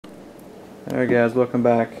Alright guys, welcome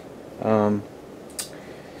back. Before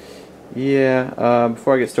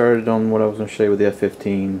I get started on what I was going to show you with the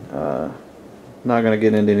F-15, not going to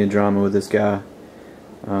get into any drama with this guy.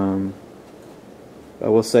 I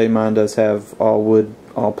will say mine does have all wood,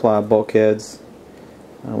 all ply bulkheads,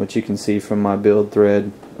 which you can see from my build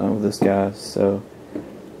thread with this guy. So,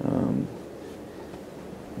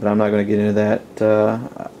 but I'm not going to get into that.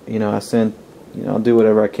 I'll do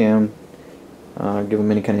whatever I can. Give them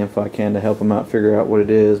any kind of info I can to help them out figure out what it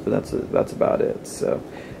is, but that's about it. So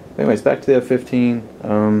anyways, back to the F-15.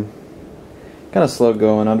 Kind of slow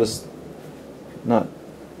going. I'm just doing a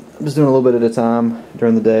little bit at a time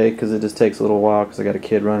during the day because it just takes a little while because I got a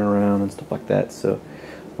kid running around and stuff like that. So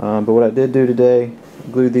but what I did do today,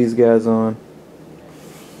 glued these guys on.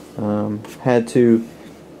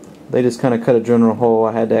 They just kind of cut a general hole.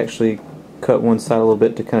 I had to actually cut one side a little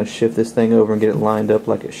bit to kind of shift this thing over and get it lined up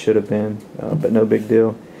like it should have been, but no big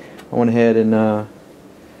deal. I went ahead and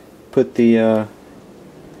put the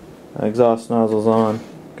exhaust nozzles on,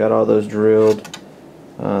 got all those drilled,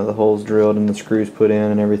 the holes drilled and the screws put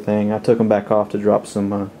in and everything. I took them back off to drop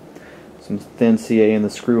some thin CA in the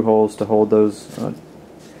screw holes to hold those,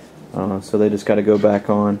 so they just got to go back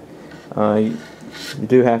on. You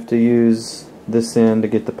do have to use this end to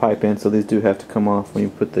get the pipe in, so these do have to come off when you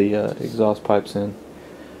put the exhaust pipes in.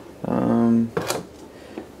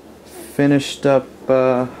 Finished up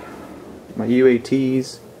my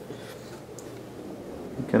UATs.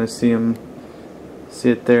 You kind of see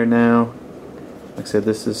it there now. Like I said,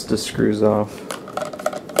 this is just screws off.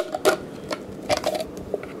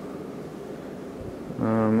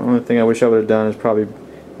 Only thing I wish I would have done is probably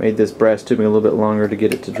made this brass tubing a little bit longer to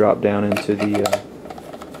get it to drop down into the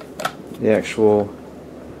actual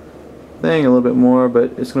thing a little bit more,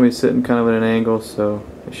 but it's going to be sitting kind of at an angle, so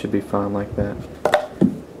it should be fine like that.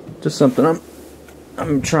 Just something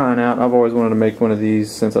I'm trying out. I've always wanted to make one of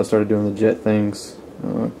these since I started doing the jet things.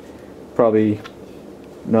 Probably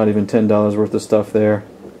not even $10 worth of stuff there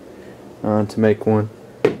to make one.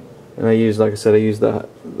 And I use, like I said, I use the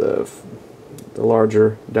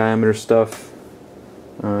larger diameter stuff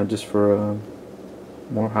just for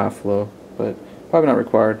more high flow, but probably not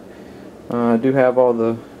required. I do have all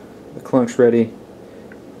the clunks ready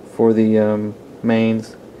for the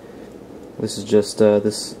mains. This is just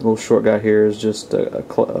this little short guy here is just a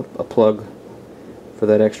plug for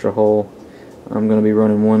that extra hole. I'm going to be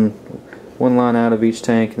running one line out of each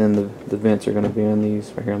tank, and then the vents are going to be on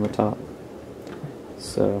these right here on the top.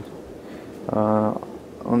 So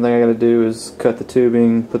only thing I got to do is cut the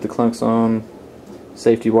tubing, put the clunks on,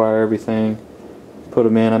 safety wire everything, put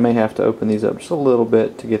them in. I may have to open these up just a little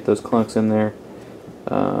bit to get those clunks in there,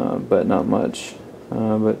 but not much.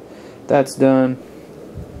 But that's done.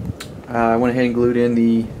 I went ahead and glued in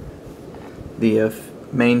the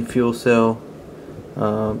main fuel cell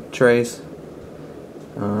trays.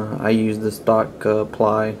 I used the stock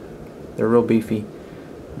ply. They're real beefy,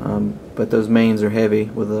 but those mains are heavy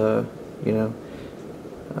with with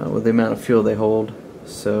the amount of fuel they hold.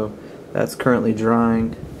 So that's currently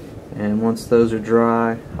drying. And once those are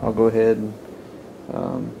dry, I'll go ahead and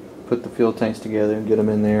put the fuel tanks together and get them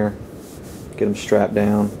in there, get them strapped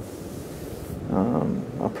down.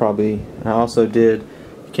 I also did,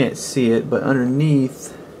 you can't see it, but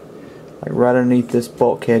underneath, like right underneath this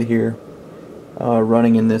bulkhead here,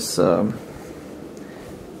 running in this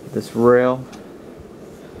this rail,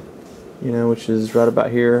 which is right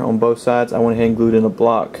about here on both sides, I went ahead and glued in a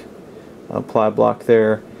block, a ply block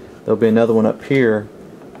there. There'll be another one up here,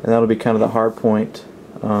 and that'll be kind of the hard point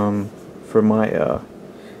for my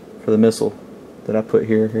for the missile that I put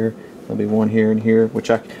here. There'll be one here and here, which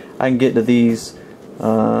I can get to these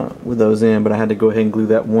with those in, but I had to go ahead and glue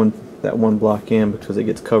that one block in because it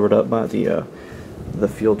gets covered up by the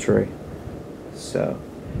fuel tray. So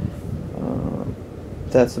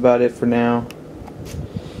that's about it for now.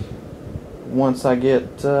 Once I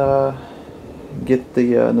get the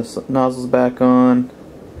nozzles back on,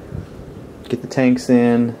 get the tanks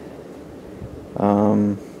in,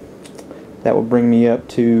 that will bring me up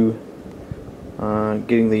to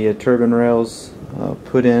getting the turbine rails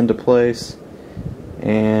put into place,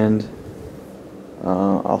 and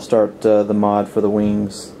I'll start the mod for the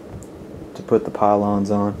wings to put the pylons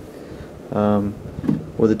on.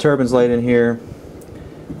 With the turbines laid in here,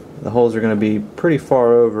 the holes are going to be pretty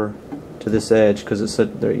far over to this edge because it's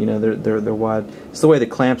they're wide. It's the way the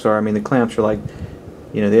clamps are. I mean, the clamps are like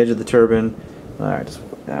the edge of the turbine. Alright,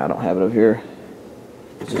 I don't have it over here.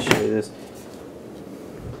 Let's just show you this.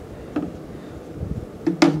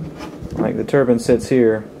 Like the turbine sits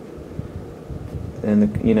here, and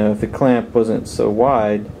if the clamp wasn't so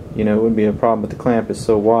wide, it wouldn't be a problem. But the clamp is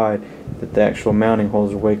so wide, that the actual mounting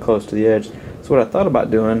holes are way close to the edge. So what I thought about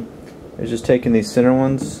doing is just taking these center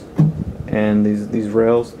ones and these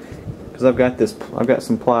rails, because I've got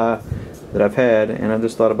some ply that I've had, and I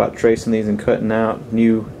just thought about tracing these and cutting out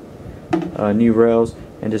new rails,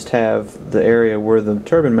 and just have the area where the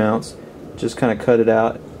turbine mounts, just kind of cut it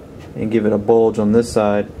out and give it a bulge on this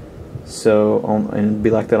side, and it'd be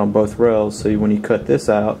like that on both rails. So when you cut this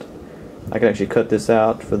out, I could actually cut this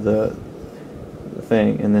out for the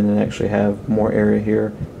thing, and then it actually have more area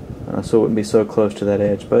here, so it wouldn't be so close to that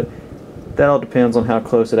edge. But that all depends on how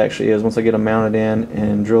close it actually is. Once I get them mounted in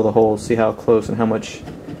and drill the holes, see how close and how much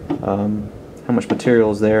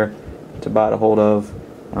material is there to bite a hold of,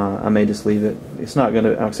 I may just leave it. It's not going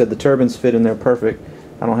to, like I said, the turbines fit in there perfect.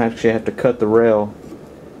 I don't actually have to cut the rail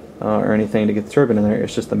or anything to get the turbine in there.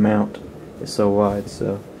 It's just the mount is so wide.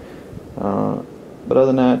 So, but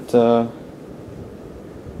other than that,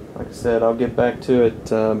 like I said, I'll get back to it.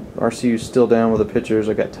 RCU's still down with the pictures.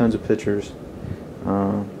 I got tons of pictures.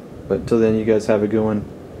 But until then, you guys have a good one.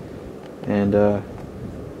 And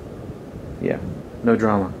yeah, no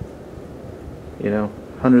drama. You know,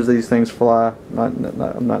 hundreds of these things fly. I'm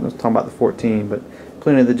not talking about the 14, but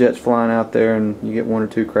plenty of the jets flying out there, and you get 1 or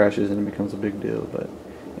 2 crashes and it becomes a big deal. But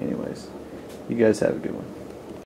anyways, you guys have a good one.